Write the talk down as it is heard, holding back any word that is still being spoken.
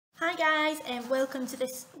guys, and welcome to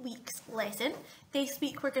this week's lesson. This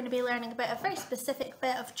week we're going to be learning about a very specific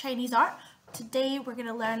bit of Chinese art. Today we're going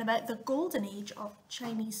to learn about the golden age of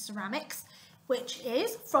Chinese ceramics, which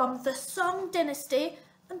is from the Song dynasty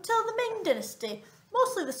until the Ming dynasty.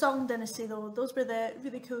 Mostly the Song dynasty though, those were the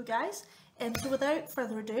really cool guys. So without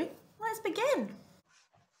further ado, let's begin.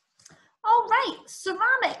 Alright,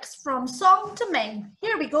 ceramics from Song to Ming.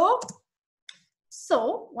 Here we go.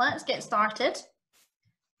 So let's get started.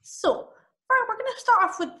 So, we're going to start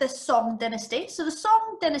off with the Song dynasty. So the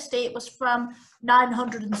Song dynasty was from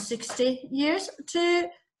 960 years to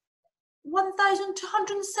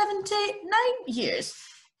 1279 years.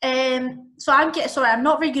 So I'm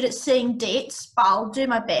not very good at saying dates, but I'll do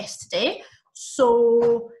my best today.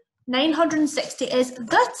 So 960 is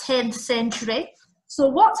the 10th century. So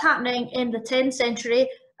what's happening in the 10th century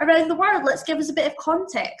around the world? Let's give us a bit of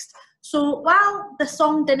context. So while the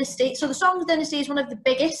Song dynasty, the Song dynasty is one of the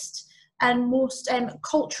biggest and most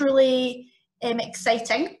culturally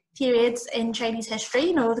exciting periods in Chinese history.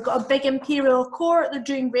 You know, they've got a big imperial court, they're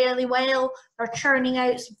doing really well, they're churning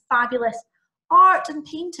out some fabulous art and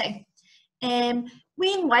painting.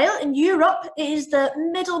 Meanwhile, in Europe, it is the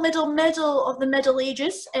middle of the Middle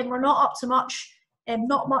Ages, and we're not up to much,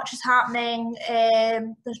 not much is happening,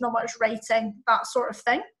 there's not much writing, that sort of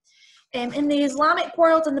thing. In the Islamic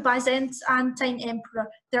world and the Byzantine Emperor,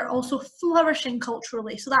 they're also flourishing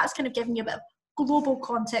culturally. So that's kind of giving you a bit of global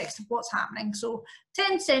context of what's happening. So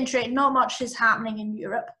 10th century, not much is happening in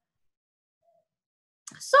Europe.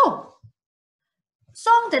 So,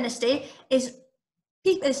 Song dynasty is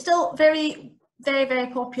still very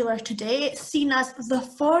popular today. It's seen as the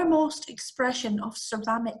foremost expression of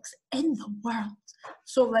ceramics in the world.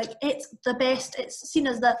 So like, it's the best, it's seen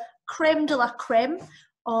as the creme de la creme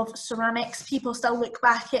of ceramics. People still look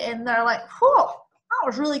back at it and they're like, whoa, that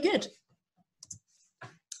was really good.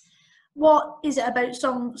 What is it about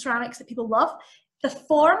Song ceramics that people love? The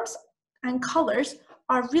forms and colours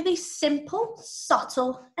are really simple,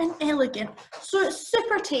 subtle and elegant. So it's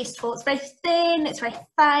super tasteful, it's very thin, it's very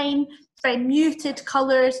fine, it's very muted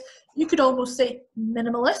colours. You could almost say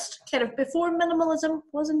minimalist, kind of before minimalism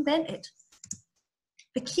was invented.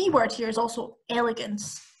 The key word here is also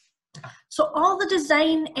elegance. So all the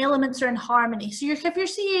design elements are in harmony. So if you're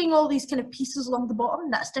seeing all these kind of pieces along the bottom,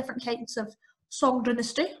 that's different kinds of Song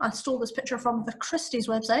dynasty. I stole this picture from the Christie's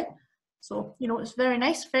website. So, you know, it's very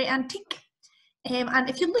nice, very antique. And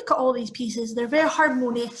if you look at all these pieces, they're very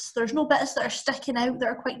harmonious. There's no bits that are sticking out that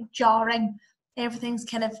are quite jarring. Everything's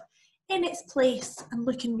kind of in its place and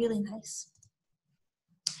looking really nice.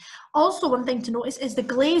 Also, one thing to notice is the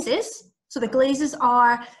glazes. So the glazes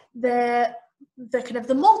are the kind of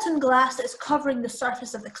the molten glass that's covering the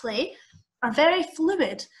surface of the clay are very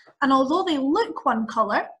fluid, and although they look one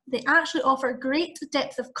colour, they actually offer great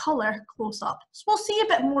depth of colour close up. So we'll see a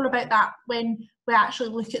bit more about that when we actually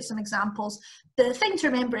look at some examples. The thing to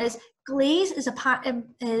remember is glaze is applied and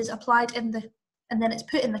then it's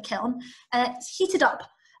put in the kiln and it's heated up,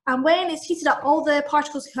 and when it's heated up all the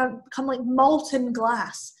particles become like molten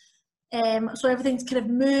glass, so everything's kind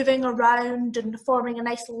of moving around and forming a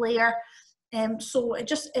nice layer. So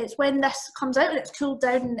it's when this comes out and it's cooled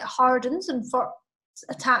down and it hardens and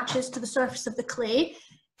attaches to the surface of the clay,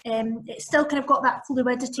 it's still kind of got that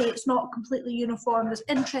fluidity, it's not completely uniform, there's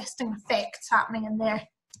interesting effects happening in there.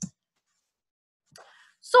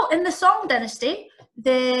 So in the Song dynasty,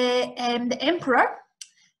 the emperor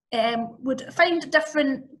would find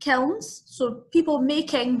different kilns, so people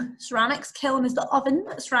making ceramics, kiln is the oven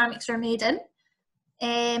that ceramics are made in.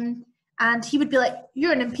 And he would be like,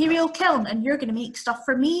 you're an imperial kiln and you're going to make stuff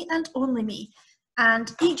for me and only me.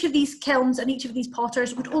 And each of these kilns and each of these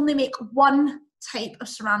potters would only make one type of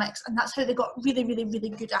ceramics, and that's how they got really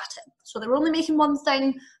good at it. So they were only making one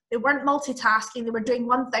thing, they weren't multitasking, they were doing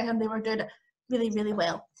one thing and they were doing it really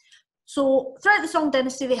well. So throughout the Song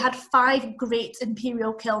dynasty, they had 5 great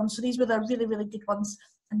imperial kilns. So these were the really good ones,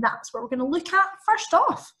 and that's what we're going to look at first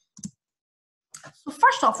off. So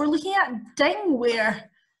first off, we're looking at dingware.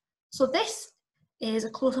 So this is a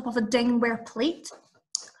close-up of a dingware plate.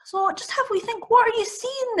 So just have we think, what are you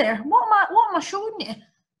seeing there? What am I showing you?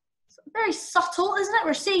 It's very subtle, isn't it?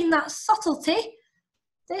 We're seeing that subtlety.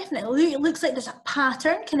 Definitely, it looks like there's a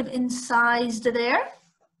pattern kind of incised there.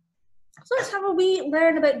 So let's have a wee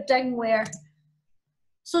learn about dingware.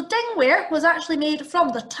 So dingware was actually made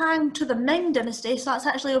from the Tang to the Ming dynasty. So that's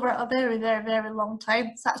actually over a very long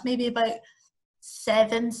time. So that's maybe about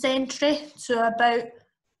 7th century to about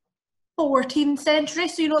 14th century,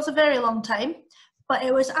 so you know it's a very long time, but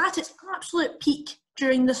it was at its absolute peak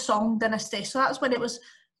during the Song dynasty, so that's when it was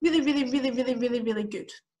really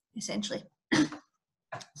good, essentially.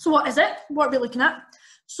 So what is it? What are we looking at?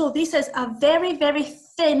 So this is a very, very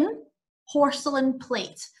thin porcelain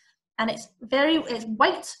plate, and it's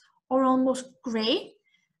white or almost grey,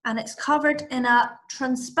 and it's covered in a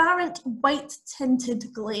transparent white tinted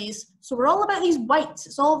glaze. So we're all about these whites.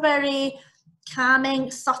 It's all very calming,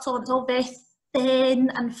 subtle, it's all very thin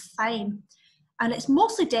and fine. And it's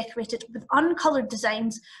mostly decorated with uncoloured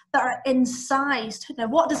designs that are incised. Now,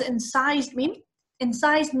 what does incised mean?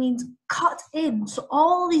 Incised means cut in. So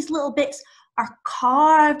all these little bits are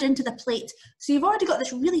carved into the plate. So you've already got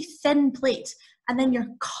this really thin plate, and then you're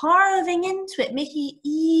carving into it, making it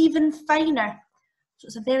even finer. So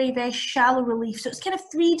it's a very, very shallow relief. So it's kind of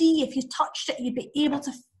 3D. If you touched it, you'd be able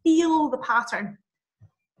to feel the pattern.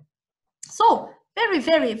 So very,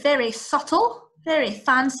 very, very subtle, very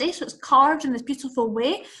fancy. So it's carved in this beautiful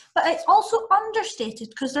way, but it's also understated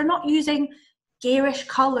because they're not using garish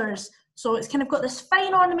colours. So it's kind of got this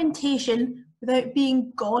fine ornamentation without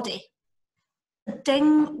being gaudy.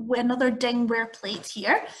 Another dingware plate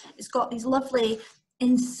here. It's got these lovely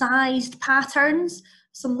incised patterns,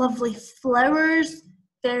 some lovely flowers,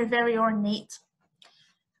 very, very ornate.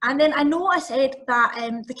 And then I know I said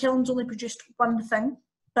that the kilns only produced one thing,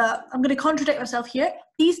 but I'm going to contradict myself here.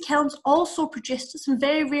 These kilns also produced some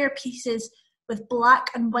very rare pieces with black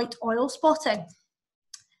and white oil spotting.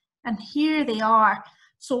 And here they are.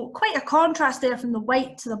 So quite a contrast there from the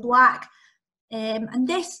white to the black. And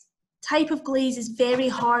this type of glaze is very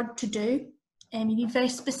hard to do. You need very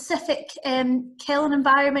specific kiln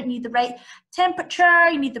environment. You need the right temperature.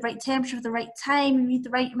 You need the right temperature for the right time. You need the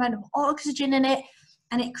right amount of oxygen in it.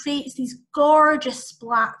 And it creates these gorgeous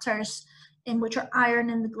splatters which are iron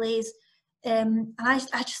in the glaze. And I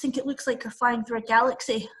just think it looks like you're flying through a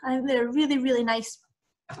galaxy. I think they're really, really nice.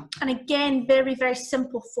 And again, very, very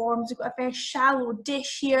simple forms. We've got a very shallow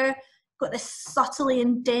dish here. Got this subtly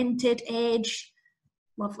indented edge.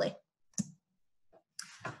 Lovely.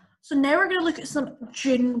 So now we're going to look at some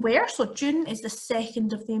Dune ware. So Dune is the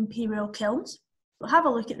second of the imperial kilns. So have a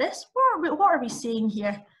look at this. What are we seeing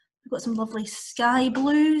here? We've got some lovely sky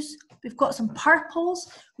blues. We've got some purples.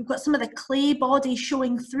 We've got some of the clay body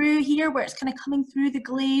showing through here where it's kind of coming through the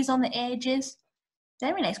glaze on the edges.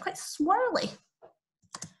 Very nice, quite swirly.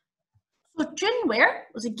 So Dune ware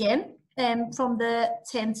was again from the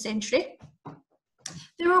 10th century.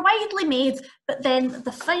 They were widely made, but then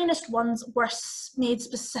the finest ones were made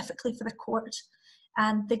specifically for the court.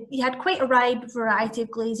 And you had quite a wide variety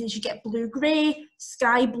of glazes. You get blue-grey,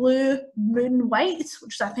 sky blue, moon white,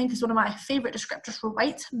 which I think is one of my favourite descriptors for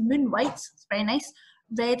white. Moon white, it's very nice,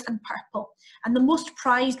 red and purple. And the most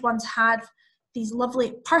prized ones had these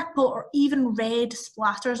lovely purple or even red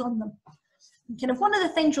splatters on them. And kind of one of the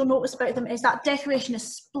things you'll notice about them is that decoration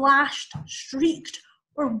is splashed, streaked,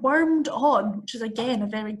 or wormed on, which is again a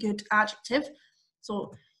very good adjective.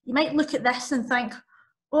 So you might look at this and think,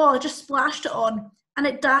 oh, I just splashed it on, and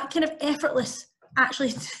that kind of effortlessness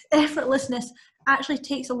actually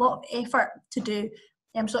takes a lot of effort to do.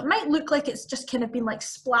 So it might look like it's just kind of been like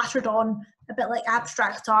splattered on, a bit like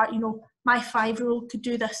abstract art. You know, my 5-year-old could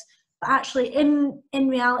do this, but actually in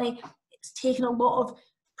reality, it's taken a lot of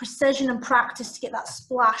precision and practice to get that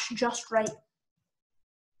splash just right.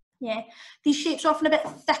 Yeah, these shapes are often a bit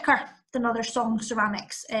thicker than other Song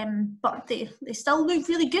ceramics, but they still look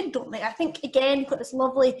really good, don't they? I think, again, you've got this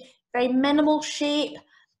lovely, very minimal shape,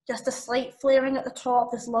 just a slight flaring at the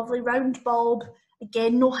top, this lovely round bulb.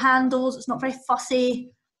 Again, no handles, it's not very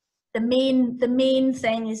fussy. The main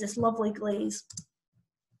thing is this lovely glaze.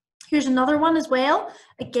 Here's another one as well.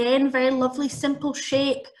 Again, very lovely, simple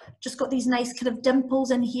shape. Just got these nice kind of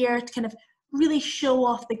dimples in here to kind of really show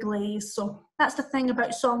off the glaze. So that's the thing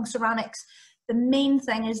about Song ceramics. The main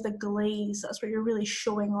thing is the glaze. That's what you're really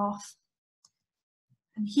showing off.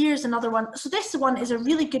 And here's another one. So this one is a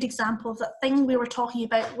really good example of that thing we were talking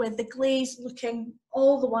about with the glaze looking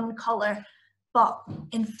all the one colour, but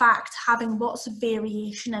in fact having lots of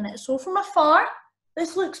variation in it. So from afar,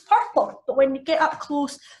 this looks purple, but when you get up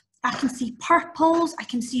close, I can see purples, I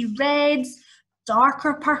can see reds,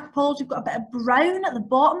 darker purples. We've got a bit of brown at the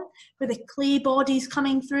bottom where the clay body's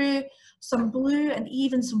coming through, some blue and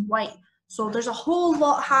even some white. So there's a whole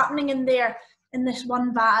lot happening in there in this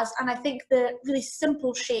one vase, and I think the really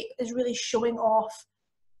simple shape is really showing off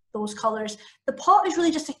those colours. The pot is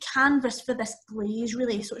really just a canvas for this glaze,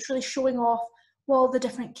 really, so it's really showing off what all the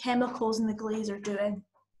different chemicals in the glaze are doing.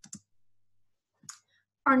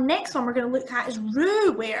 Our next one we're going to look at is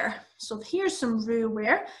roux ware. So here's some roux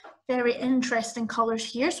ware, very interesting colours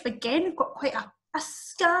here. So again, we've got quite a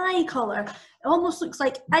sky colour. It almost looks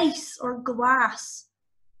like ice or glass.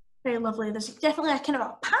 Very lovely. There's definitely a kind of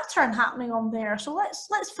a pattern happening on there. So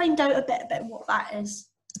let's find out a bit about what that is.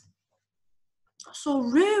 So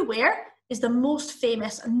roux ware is the most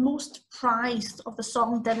famous and most prized of the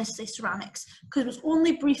Song Dynasty ceramics because it was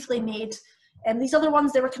only briefly made. And these other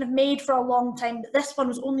ones, they were kind of made for a long time, but this one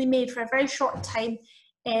was only made for a very short time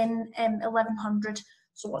in 1100.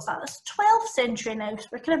 So what's that? That's 12th century now. So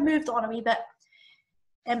we're kind of moved on a wee bit.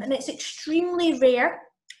 And it's extremely rare.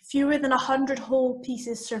 Fewer than 100 whole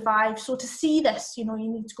pieces survive. So to see this, you know, you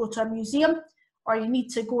need to go to a museum or you need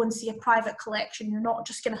to go and see a private collection. You're not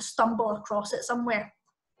just going to stumble across it somewhere.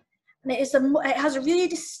 And it has a really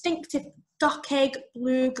distinctive duck egg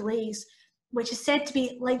blue glaze, which is said to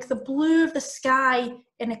be like the blue of the sky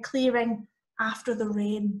in a clearing after the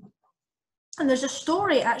rain. And there's a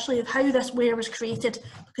story actually of how this ware was created,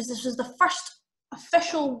 because this was the first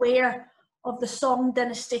official ware of the Song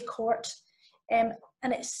Dynasty court. And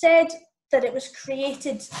it's said that it was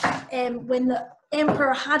created when the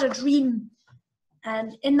emperor had a dream,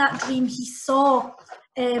 and in that dream he saw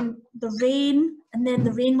the rain, and then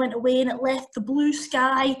the rain went away and it left the blue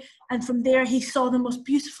sky, and from there he saw the most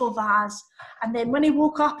beautiful vase. And then when he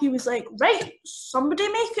woke up he was like, right, somebody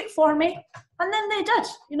make it for me. And then they did.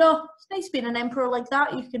 You know, it's nice being an emperor like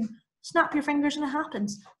that. You can snap your fingers and it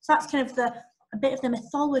happens. So that's kind of a bit of the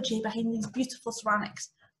mythology behind these beautiful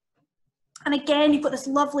ceramics. And again, you've got this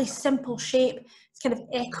lovely simple shape. It's kind of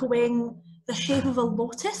echoing the shape of a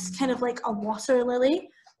lotus, kind of like a water lily,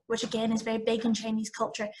 which again is very big in Chinese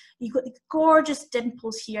culture. You've got the gorgeous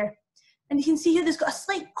dimples here. And you can see here there's got a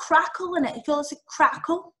slight crackle in it. You feel it's a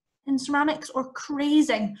crackle in ceramics, or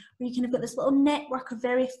crazing, where you kind of got this little network of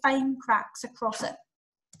very fine cracks across it.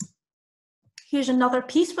 Here's another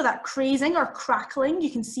piece with that crazing or crackling. You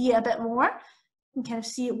can see it a bit more. You can kind of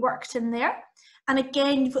see it worked in there. And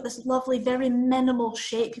again, you've got this lovely, very minimal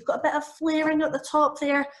shape. You've got a bit of flaring at the top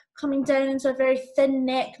there, coming down into a very thin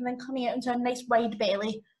neck and then coming out into a nice wide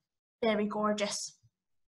belly. Very gorgeous.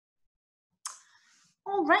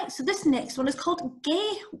 All right, so this next one is called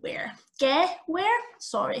Ge ware. Ge ware?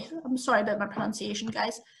 Sorry, I'm sorry about my pronunciation,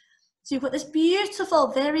 guys. So you've got this beautiful,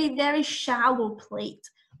 very, very shallow plate.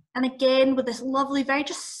 And again, with this lovely, very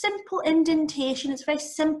just simple indentation. It's a very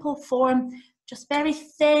simple form. Just very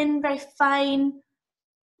thin, very fine,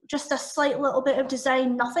 just a slight little bit of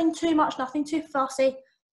design, nothing too much, nothing too fussy.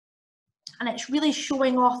 And it's really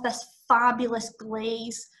showing off this fabulous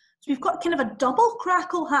glaze. So we've got kind of a double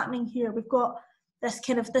crackle happening here. We've got this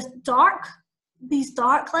kind of these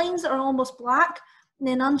dark lines that are almost black. And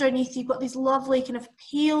then underneath you've got these lovely kind of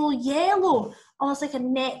pale yellow, almost like a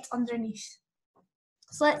net underneath.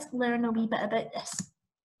 So let's learn a wee bit about this.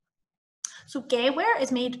 So Ge ware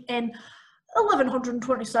is made in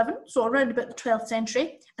 1127, so around about the 12th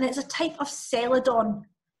century, and it's a type of Celadon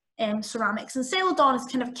ceramics. And Celadon is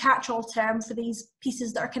kind of a catch-all term for these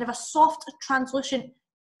pieces that are kind of a soft, translucent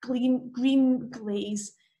green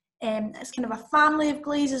glaze. It's kind of a family of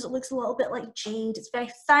glazes. It looks a little bit like jade. It's very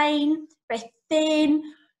fine, very thin,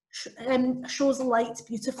 shows the light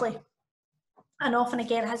beautifully. And often,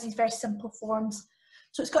 again, it has these very simple forms.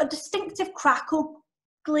 So it's got a distinctive crackle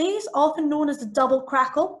glaze, often known as the double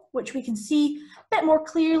crackle, which we can see a bit more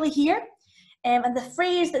clearly here. And the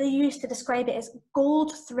phrase that they use to describe it is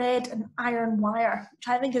gold thread and iron wire, which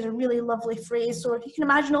I think is a really lovely phrase. So if you can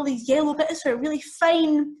imagine all these yellow bits are a really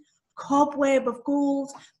fine cobweb of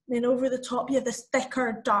gold, and then over the top you have this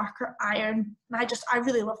thicker, darker iron. And I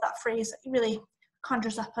really love that phrase. It really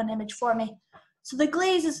conjures up an image for me. So the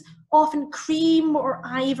glaze is often cream or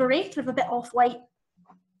ivory, kind of a bit off-white,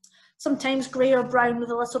 sometimes grey or brown with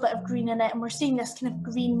a little bit of green in it, and we're seeing this kind of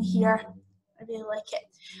green here. I really like it.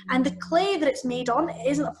 And the clay that it's made on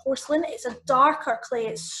isn't a porcelain, it's a darker clay.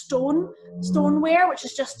 It's stoneware, which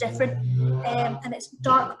is just different, and it's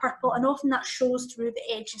dark purple, and often that shows through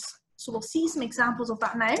the edges. So we'll see some examples of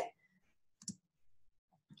that now.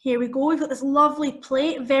 Here we go, we've got this lovely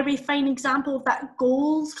plate, very fine example of that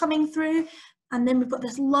gold coming through, and then we've got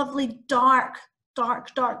this lovely dark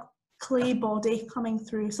clay body coming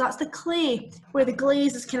through. So that's the clay where the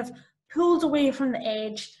glaze is kind of pulled away from the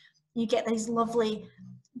edge. You get these lovely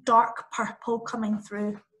dark purple coming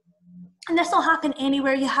through. And this will happen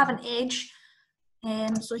anywhere you have an edge.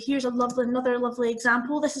 So here's another lovely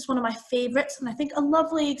example. This is one of my favorites, and I think a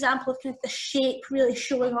lovely example of kind of the shape really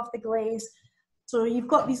showing off the glaze. So you've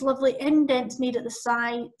got these lovely indents made at the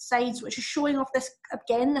sides, which is showing off this,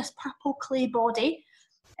 again, this purple clay body,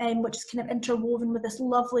 which is kind of interwoven with this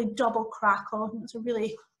lovely double crackle. And it's a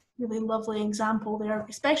really, really lovely example there,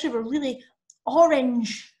 especially with a really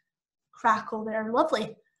orange crackle there.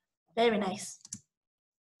 Lovely, very nice.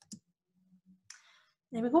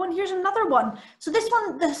 There we go, and here's another one. So this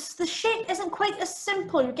one, the shape isn't quite as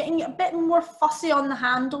simple. You're getting a bit more fussy on the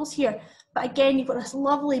handles here. But again, you've got this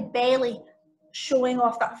lovely belly showing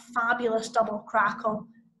off that fabulous double crackle,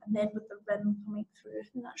 and then with the rim coming through.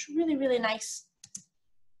 And that's really, really nice.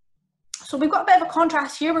 So we've got a bit of a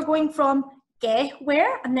contrast here. We're going from Ge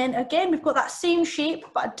ware, and then again, we've got that same shape,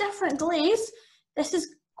 but a different glaze. This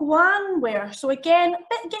is Guan ware. So again,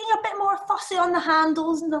 getting a bit more fussy on the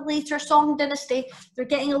handles in the later Song dynasty. They're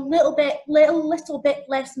getting a little bit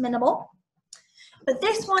less minimal. But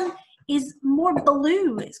this one is more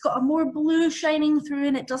blue. It's got a more blue shining through,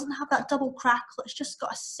 and it doesn't have that double crackle. It's just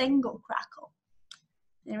got a single crackle.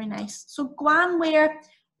 Very nice. So Guan ware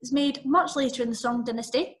is made much later in the Song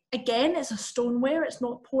dynasty. Again, it's a stoneware. It's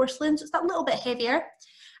not porcelain, so it's that little bit heavier.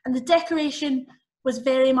 And the decoration was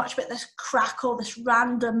very much about this crackle, this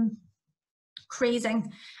random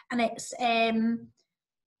crazing, and it's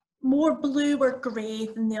more blue or grey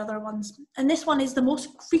than the other ones. And this one is the most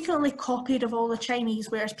frequently copied of all the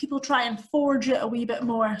Chinese wares. People try and forge it a wee bit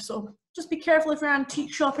more, so just be careful if you're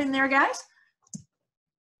antique shopping there, guys.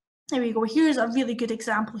 There we go. Here's a really good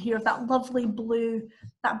example here of that lovely blue,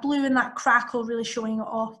 and that crackle really showing it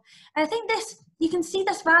off. And I think this, you can see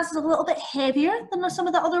this vase is a little bit heavier than some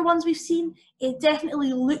of the other ones we've seen. It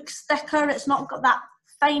definitely looks thicker. It's not got that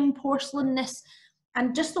fine porcelain-ness.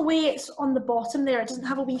 And just the way it's on the bottom there, it doesn't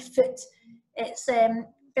have a wee foot. It's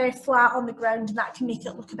very flat on the ground, and that can make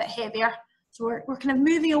it look a bit heavier. So we're kind of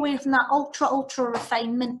moving away from that ultra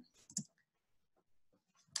refinement.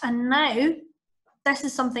 And now, this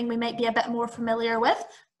is something we might be a bit more familiar with.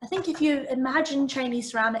 I think if you imagine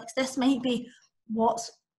Chinese ceramics, this might be what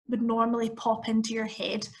would normally pop into your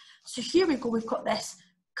head. So here we go, we've got this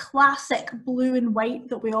classic blue and white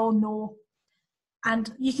that we all know.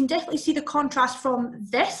 And you can definitely see the contrast from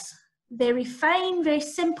this, very fine, very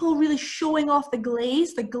simple, really showing off the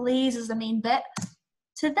glaze. The glaze is the main bit,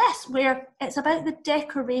 to this, where it's about the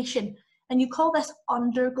decoration. And you call this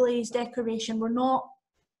underglaze decoration. We're not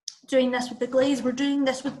doing this with the glaze, we're doing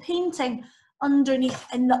this with painting underneath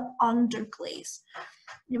in the underglaze.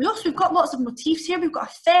 We've got lots of motifs here. We've got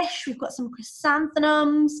a fish, we've got some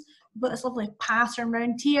chrysanthemums, we've got this lovely pattern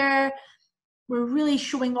around here. We're really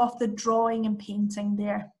showing off the drawing and painting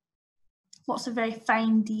there. Lots of very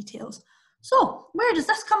fine details. So where does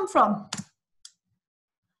this come from?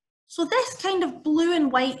 So this kind of blue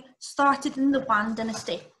and white started in the Yuan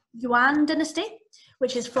dynasty. Yuan dynasty,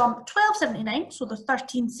 which is from 1279, so the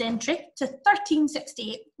 13th century, to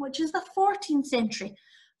 1368, which is the 14th century.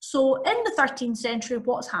 So in the 13th century,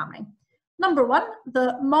 what's happening? Number one,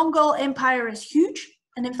 the Mongol Empire is huge.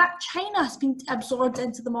 And in fact, China has been absorbed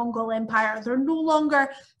into the Mongol Empire. They're no longer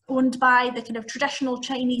owned by the kind of traditional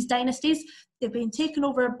Chinese dynasties. They've been taken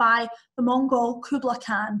over by the Mongol Kublai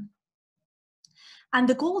Khan. And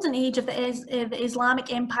the golden age of the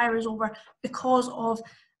Islamic Empire is over because of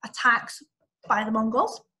attacks by the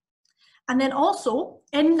Mongols. And then also,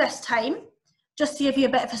 in this time, just to give you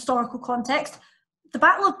a bit of historical context, the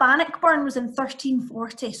Battle of Bannockburn was in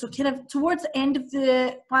 1340, so kind of towards the end of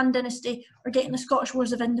the Yuan dynasty, we're getting the Scottish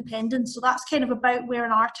Wars of Independence, so that's kind of about where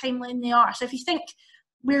in our timeline they are. So if you think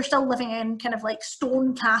we're still living in kind of like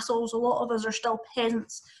stone castles, a lot of us are still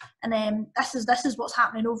peasants, and this is what's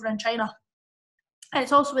happening over in China. And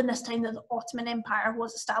it's also in this time that the Ottoman Empire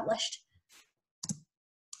was established.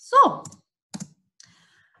 So,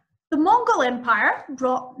 the Mongol Empire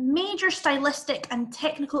brought major stylistic and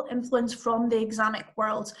technical influence from the Islamic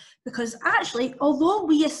world, because actually, although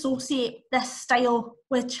we associate this style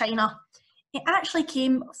with China, it actually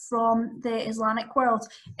came from the Islamic world,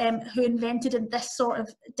 who invented this sort of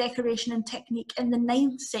decoration and technique in the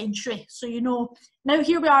 9th century. So, you know, now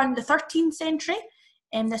here we are in the 13th century,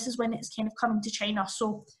 and this is when it's kind of coming to China.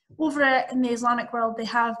 So, over in the Islamic world, they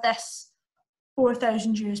have this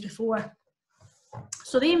 4,000 years before.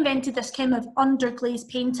 So they invented this kind of underglaze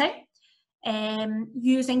painting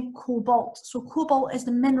using cobalt. So cobalt is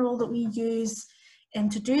the mineral that we use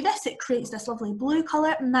to do this. It creates this lovely blue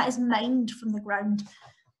colour, and that is mined from the ground.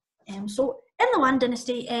 So in the Yuan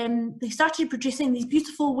dynasty, they started producing these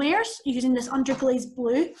beautiful wares using this underglaze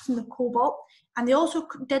blue from the cobalt, and they also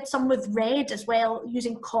did some with red as well,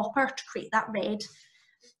 using copper to create that red.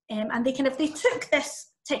 And they took this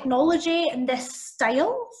technology and this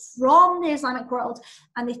style from the Islamic world,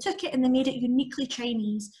 and they took it and they made it uniquely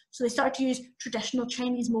Chinese. So they started to use traditional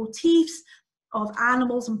Chinese motifs of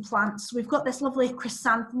animals and plants. So we've got this lovely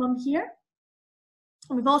chrysanthemum here,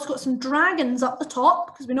 and we've also got some dragons up the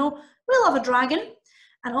top, because we know we love a dragon,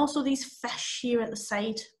 and also these fish here at the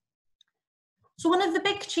side. So one of the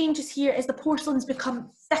big changes here is the porcelains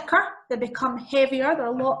become thicker, they become heavier, they're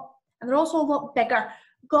a lot and they're also a lot bigger.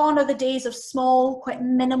 Gone are the days of small, quite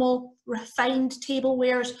minimal, refined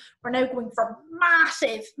tablewares. We're now going for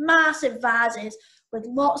massive, massive vases with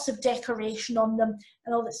lots of decoration on them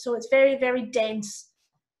and all that. So it's very, very dense.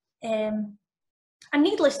 And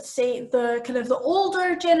needless to say, the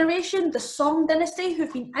older generation, the Song dynasty,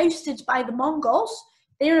 who've been ousted by the Mongols,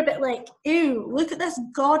 they're a bit like, ew, look at this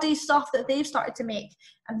gaudy stuff that they've started to make.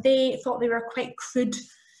 And they thought they were quite crude.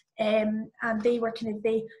 And they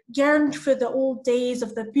yearned for the old days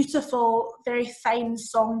of the beautiful, very fine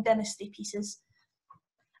Song dynasty pieces.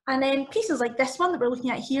 And then pieces like this one that we're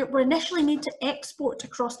looking at here were initially made to export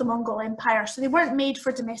across the Mongol Empire. So they weren't made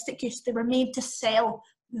for domestic use, they were made to sell,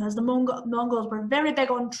 because the Mongols were very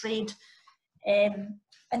big on trade. And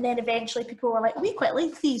then eventually people were like, we quite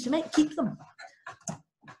like these, we might keep them.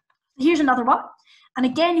 Here's another one. And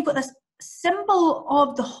again, you've got this symbol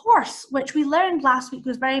of the horse, which we learned last week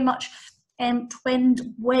was very much twinned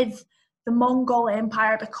with the Mongol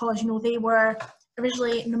Empire, because, you know, they were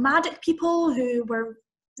originally nomadic people who were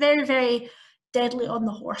very, very deadly on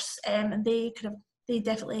the horse, and they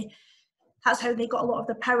definitely, that's how they got a lot of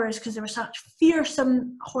their powers, because they were such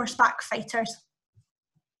fearsome horseback fighters.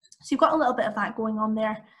 So you've got a little bit of that going on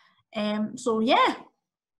there. So yeah,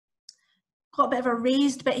 got a bit of a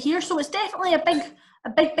raised bit here. So it's definitely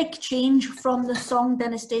a big change from the Song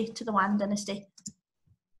dynasty to the Yuan dynasty.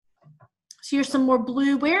 So here's some more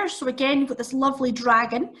blue wares. So again, you've got this lovely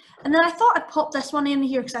dragon. And then I thought I'd pop this one in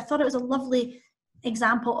here because I thought it was a lovely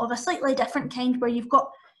example of a slightly different kind, where you've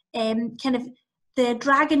got kind of the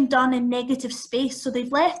dragon done in negative space. So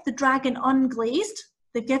they've left the dragon unglazed.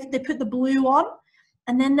 They put the blue on,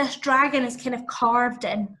 and then this dragon is kind of carved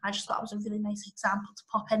in. I just thought it was a really nice example to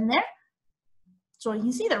pop in there. So you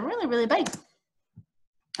can see they're really, really big.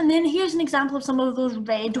 And then here's an example of some of those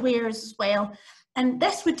red wares as well. And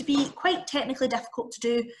this would be quite technically difficult to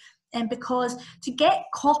do, because to get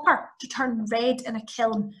copper to turn red in a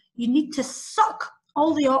kiln, you need to suck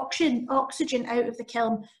all the oxygen out of the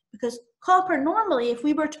kiln, because copper, normally, if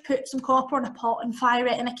we were to put some copper in a pot and fire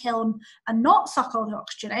it in a kiln and not suck all the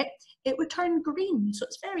oxygen out, it would turn green. So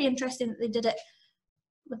it's very interesting that they did it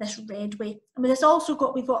with this red way. And we've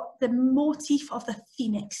got the motif of the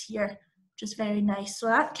phoenix here, which is very nice. So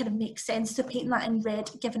that kind of makes sense to paint that in red,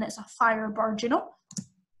 given it's a fire bird, you know.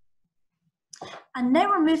 And now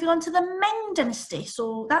we're moving on to the Ming dynasty.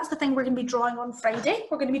 So that's the thing we're going to be drawing on Friday.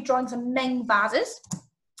 We're going to be drawing some Ming vases.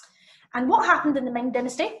 And what happened in the Ming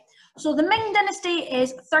dynasty? So the Ming dynasty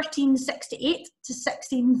is 1368 to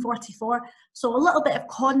 1644. So a little bit of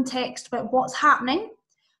context about what's happening.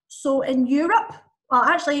 So in Europe, well,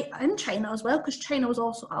 actually in China as well, because China was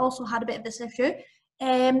also had a bit of this issue.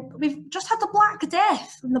 We've just had the Black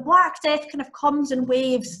Death, and the Black Death kind of comes in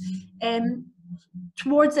waves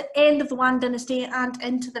towards the end of the Yuan dynasty and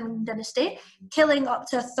into the Ming dynasty, killing up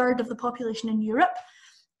to a third of the population in Europe.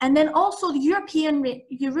 And then also the European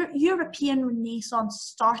Renaissance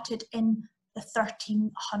started in the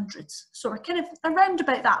 1300s. So we're kind of around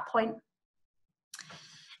about that point.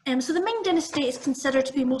 So the Ming dynasty is considered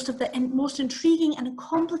to be most intriguing and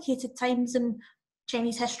complicated times in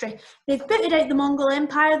Chinese history. They've booted out the Mongol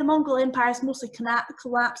Empire. The Mongol Empire has mostly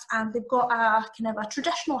collapsed, and they've got a kind of a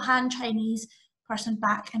traditional Han Chinese person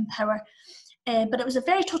back in power. But it was a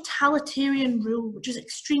very totalitarian rule, which is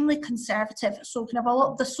extremely conservative. So kind of a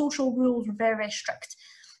lot of the social rules were very, very strict.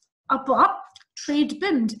 But trade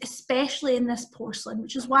boomed, especially in this porcelain,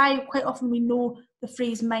 which is why quite often we know the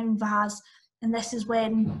phrase Ming vase. And this is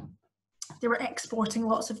when they were exporting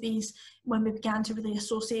lots of these, when we began to really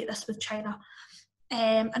associate this with China.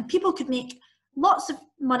 And people could make lots of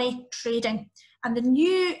money trading. And the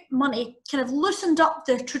new money kind of loosened up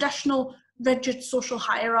the traditional rigid social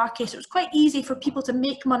hierarchy. So it was quite easy for people to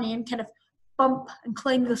make money and kind of bump and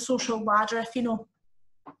climb the social ladder, if you know.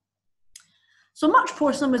 So much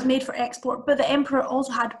porcelain was made for export, but the emperor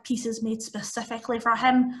also had pieces made specifically for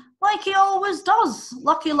him, like he always does.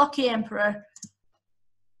 Lucky, lucky emperor.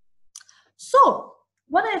 So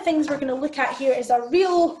one of the things we're going to look at here is a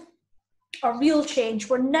real change.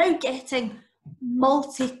 We're now getting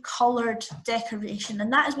multicolored decoration,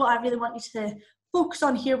 and that is what I really want you to focus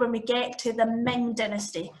on here when we get to the Ming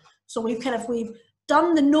dynasty. So we've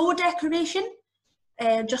done the no decoration,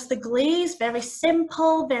 just the glaze, very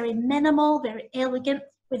simple, very minimal, very elegant.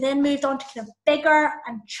 We then moved on to kind of bigger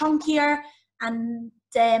and chunkier, and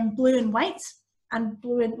blue and white, and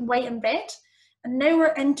white and red. And now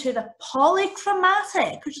we're into the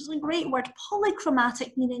polychromatic, which is a great word.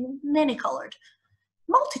 Polychromatic meaning many-coloured,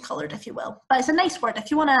 multicoloured, if you will. But it's a nice word. If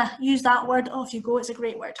you want to use that word, off you go. It's a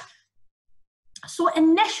great word. So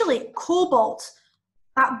initially, cobalt,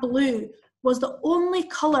 that blue, was the only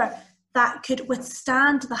colour that could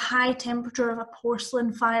withstand the high temperature of a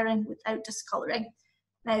porcelain firing without discolouring.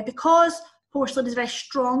 Now, because porcelain is very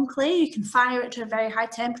strong clay, you can fire it to a very high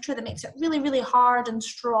temperature that makes it really, really hard and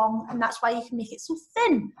strong, and that's why you can make it so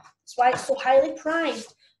thin. That's why it's so highly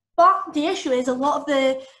prized. But the issue is a lot of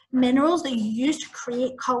the minerals that you use to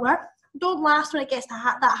create colour don't last when it gets to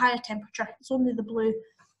that higher temperature. It's only the blue.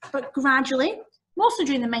 But gradually, mostly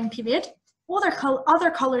during the Ming period,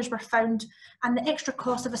 other colours were found, and the extra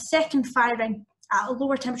cost of a second firing at a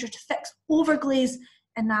lower temperature to fix overglaze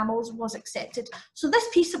enamels was accepted. So this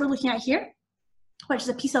piece that we're looking at here, which is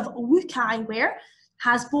a piece of Wukai ware,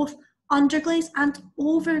 has both underglaze and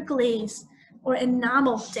overglaze or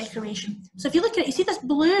enamel decoration. So if you look at it, you see this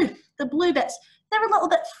blue, the blue bits, they're a little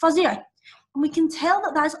bit fuzzier. And we can tell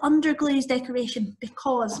that that's underglaze decoration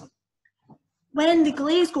because when the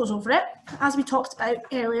glaze goes over it, as we talked about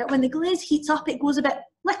earlier, when the glaze heats up, it goes a bit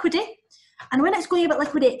liquidy. And when it's going a bit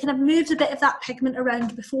liquidy, it kind of moves a bit of that pigment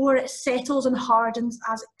around before it settles and hardens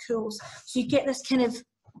as it cools. So you get this kind of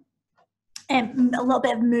a little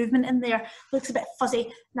bit of movement in there. It looks a bit fuzzy,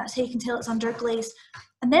 and that's how you can tell it's underglaze.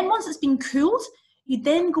 And then once it's been cooled, you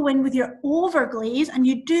then go in with your overglaze and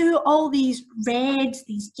you do all these reds,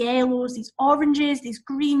 these yellows, these oranges, these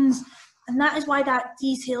greens, and that is why that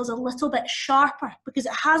detail is a little bit sharper, because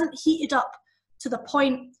it hasn't heated up to the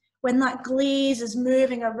point when that glaze is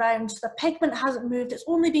moving around. So the pigment hasn't moved, it's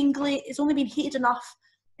only been heated enough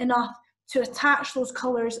to attach those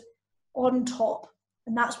colours on top,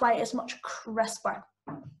 and that's why it is much crisper.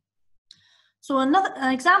 So an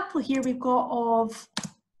example here we've got of,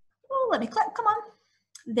 oh, let me click, come on.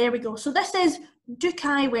 There we go. So this is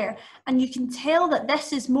Wukai ware, and you can tell that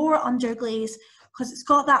this is more underglaze because it's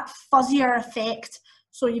got that fuzzier effect.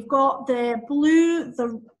 So you've got the blue,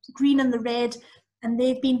 the green and the red, and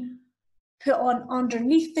they've been put on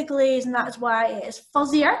underneath the glaze, and that's why it is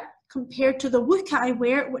fuzzier compared to the Wukai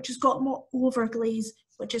ware, which has got more overglaze,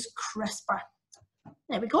 which is crisper.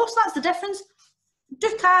 There we go. So that's the difference.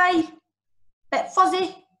 Wukai, bit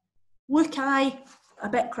fuzzy. Wukai, a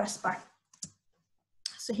bit crisper.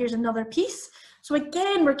 So here's another piece. So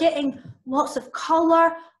again, we're getting lots of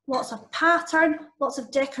colour, lots of pattern, lots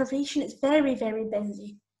of decoration. It's very, very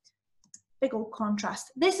busy. Big old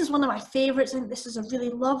contrast. This is one of my favourites. I think this is a really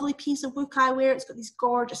lovely piece of Wukai ware. It's got these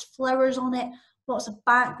gorgeous flowers on it, lots of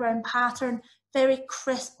background pattern, very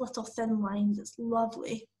crisp little thin lines. It's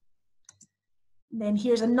lovely. And then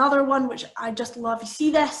here's another one which I just love. You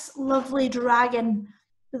see this lovely dragon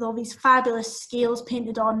with all these fabulous scales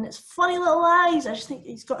painted on, its funny little eyes. I just think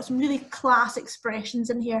he's got some really class expressions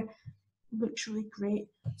in here. It looks really great.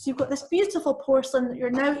 So you've got this beautiful porcelain that you're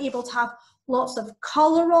now able to have lots of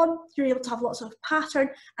colour on, you're able to have lots of pattern,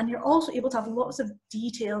 and you're also able to have lots of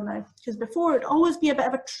detail now, because before it'd always be a bit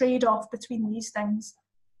of a trade-off between these things.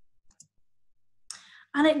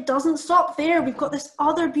 And it doesn't stop there. We've got this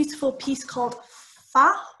other beautiful piece called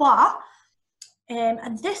Fa Hua.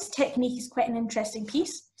 And this technique is quite an interesting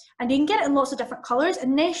piece, and you can get it in lots of different colours.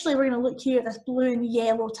 Initially, we're going to look here at this blue and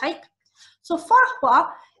yellow type. So Fa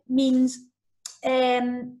Hua means,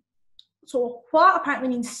 so Hua apparently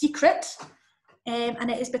means secret,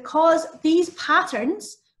 and it is because these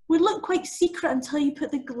patterns would look quite secret until you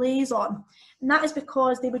put the glaze on. And that is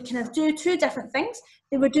because they would kind of do two different things.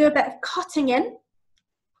 They would do a bit of cutting in,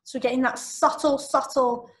 so getting that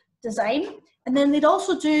subtle design. And then they'd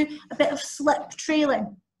also do a bit of slip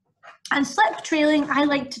trailing. And slip trailing I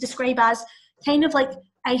like to describe as kind of like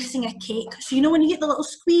icing a cake. So you know when you get the little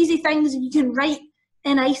squeezy things and you can write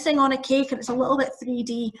in icing on a cake and it's a little bit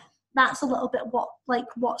 3D, that's a little bit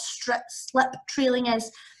what slip trailing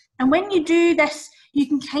is. And when you do this, you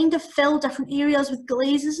can kind of fill different areas with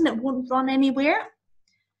glazes and it won't run anywhere.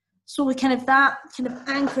 So that kind of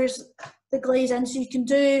anchors the glaze in, so you can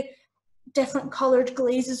do different coloured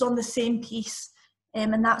glazes on the same piece,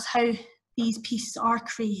 and that's how these pieces are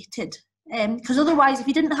created. Because otherwise, if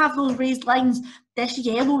you didn't have those raised lines, this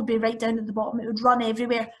yellow would be right down at the bottom. It would run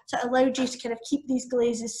everywhere. So it allowed you to kind of keep these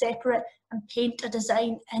glazes separate and paint a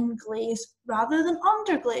design in glaze rather than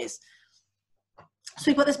under glaze. So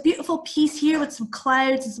we've got this beautiful piece here with some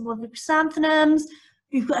clouds and some lovely chrysanthemums.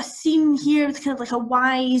 We've got a scene here with kind of like a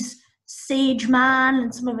wise sage man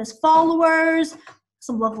and some of his followers,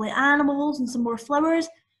 some lovely animals and some more flowers.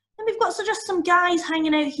 And we've got just some guys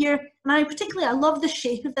hanging out here. And I love the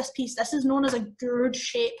shape of this piece. This is known as a gourd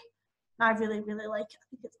shape. I really, really like it. I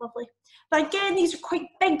think it's lovely. But again, these are quite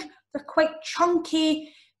big. They're quite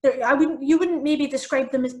chunky. You wouldn't maybe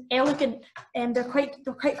describe them as elegant, and they're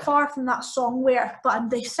quite far from that songware, but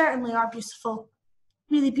they certainly are beautiful.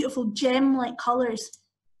 Really beautiful gem-like colours.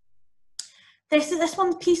 This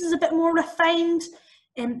one piece is a bit more refined.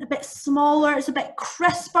 a bit smaller, it's a bit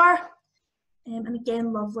crisper. And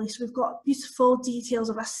again, lovely. So we've got beautiful details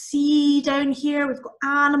of a sea down here. We've got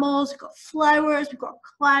animals, we've got flowers, we've got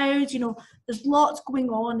clouds. You know, there's lots going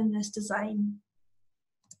on in this design.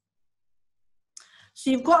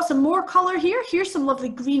 So you've got some more colour here. Here's some lovely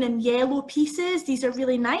green and yellow pieces. These are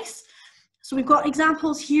really nice. So we've got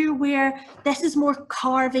examples here where this is more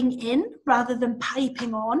carving in rather than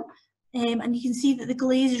piping on. And you can see that the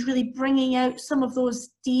glaze is really bringing out some of those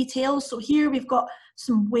details. So here we've got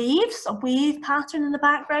some waves, a wave pattern in the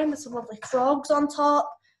background with some lovely frogs on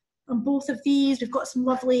top. On both of these, we've got some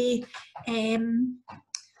lovely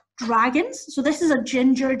dragons. So this is a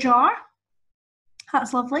ginger jar.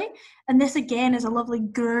 That's lovely. And this again is a lovely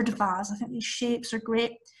gourd vase. I think these shapes are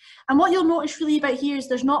great. And what you'll notice really about here is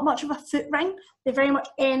there's not much of a foot ring. They very much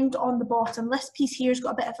end on the bottom. This piece here's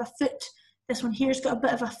got a bit of a foot. This one here's got a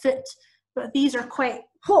bit of a foot. But these are quite,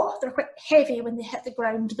 they're quite heavy when they hit the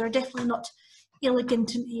ground. They're definitely not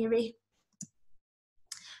elegant and airy.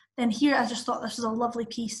 Then here I just thought this was a lovely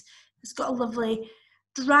piece. It's got a lovely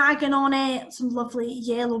dragon on it, some lovely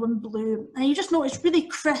yellow and blue. And you just notice really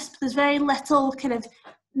crisp. There's very little kind of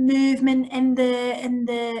movement in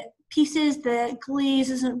the pieces. The glaze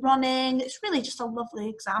isn't running. It's really just a lovely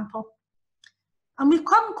example. And we've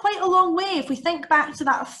come quite a long way. If we think back to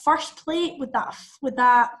that first plate with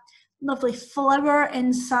that lovely flower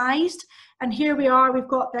incised, and here we are, we've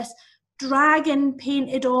got this dragon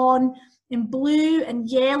painted on in blue and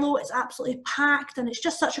yellow. It's absolutely packed, and it's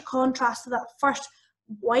just such a contrast to that first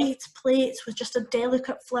white plate with just a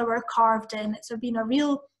delicate flower carved in. It's been a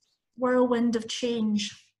real whirlwind of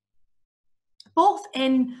change, both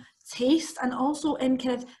in taste and also in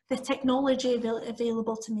kind of the technology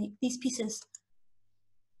available to make these pieces.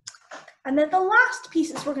 And then the last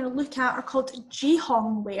pieces we're going to look at are called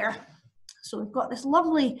Jihong ware. So we've got this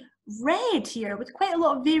lovely red here with quite a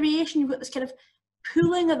lot of variation. You've got this kind of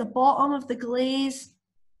pooling at the bottom of the glaze.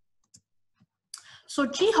 So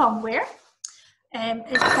Jihong ware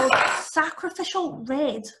is called sacrificial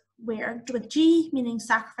red ware, with Ji meaning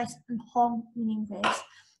sacrifice and Hong meaning red.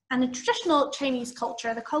 And in traditional Chinese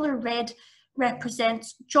culture, the colour red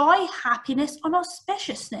represents joy, happiness, and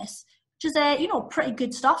auspiciousness, which is, you know, pretty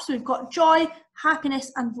good stuff. So we've got joy,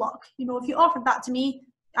 happiness, and luck. You know, if you offered that to me,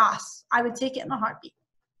 yes, I would take it in a heartbeat.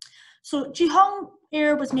 So Jihong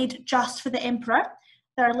ware was made just for the emperor.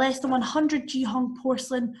 There are less than 100 Jihong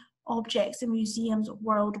porcelain objects in museums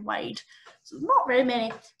worldwide. So not very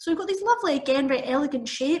many. So we've got these lovely, again, very elegant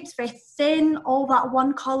shapes, very thin, all that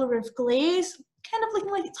one colour of glaze, kind of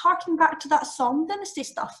looking like it's harking back to that Song Dynasty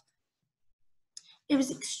stuff. It was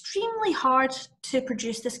extremely hard to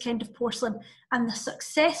produce this kind of porcelain, and the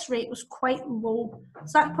success rate was quite low.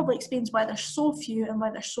 So that probably explains why there's so few and why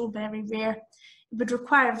they're so very rare. It would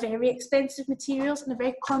require very expensive materials and a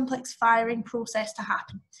very complex firing process to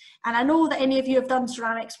happen. And I know that any of you have done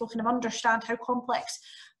ceramics will kind of understand how complex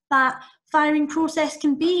that firing process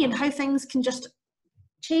can be and how things can just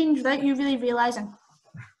change without you really realising.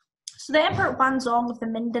 So the Emperor Wanzong of the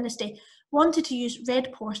Ming Dynasty wanted to use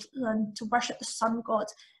red porcelain to worship the sun god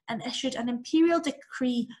and issued an imperial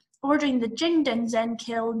decree ordering the Jingdin Zen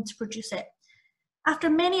kiln to produce it. After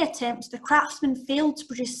many attempts, the craftsmen failed to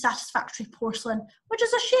produce satisfactory porcelain, which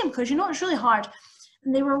is a shame because, you know, it's really hard.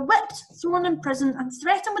 And they were whipped, thrown in prison, and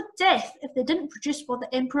threatened with death if they didn't produce what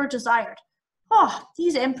the emperor desired. Oh,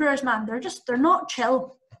 these emperors, man, they're not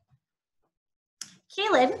chill.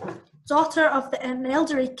 Kaylin, daughter of an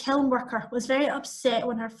elderly kiln worker, was very upset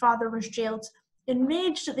when her father was jailed.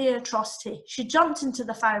 Enraged at the atrocity, she jumped into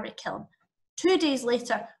the fiery kiln. 2 days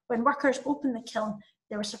later, when workers opened the kiln,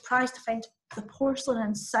 they were surprised to find the porcelain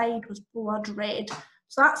inside was blood red.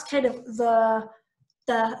 So that's kind of the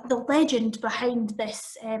legend behind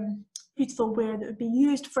this beautiful ware that would be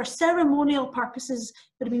used for ceremonial purposes.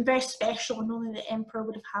 Would have been very special, and only the emperor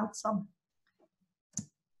would have had some.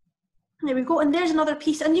 There we go, and there's another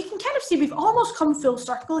piece, and you can kind of see we've almost come full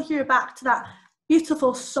circle here back to that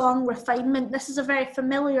beautiful Song refinement. This is a very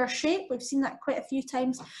familiar shape. We've seen that quite a few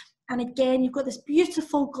times. And again, you've got this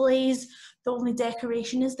beautiful glaze. The only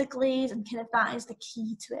decoration is the glaze, and kind of that is the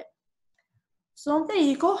key to it. So there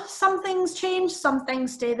you go. Some things change, some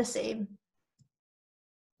things stay the same.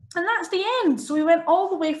 And that's the end. So we went all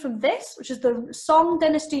the way from this, which is the Song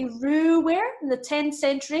Dynasty Ru ware in the 10th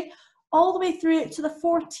century, all the way through to the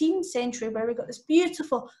 14th century, where we got this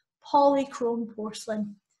beautiful polychrome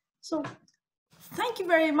porcelain. So thank you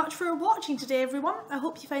very much for watching today, everyone. I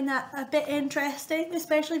hope you find that a bit interesting,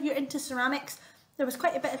 especially if you're into ceramics. There was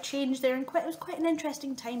quite a bit of change there, and it was quite an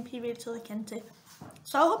interesting time period to look into.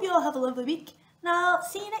 So I hope you all have a lovely week, and I'll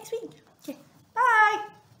see you next week. Okay,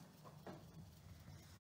 bye!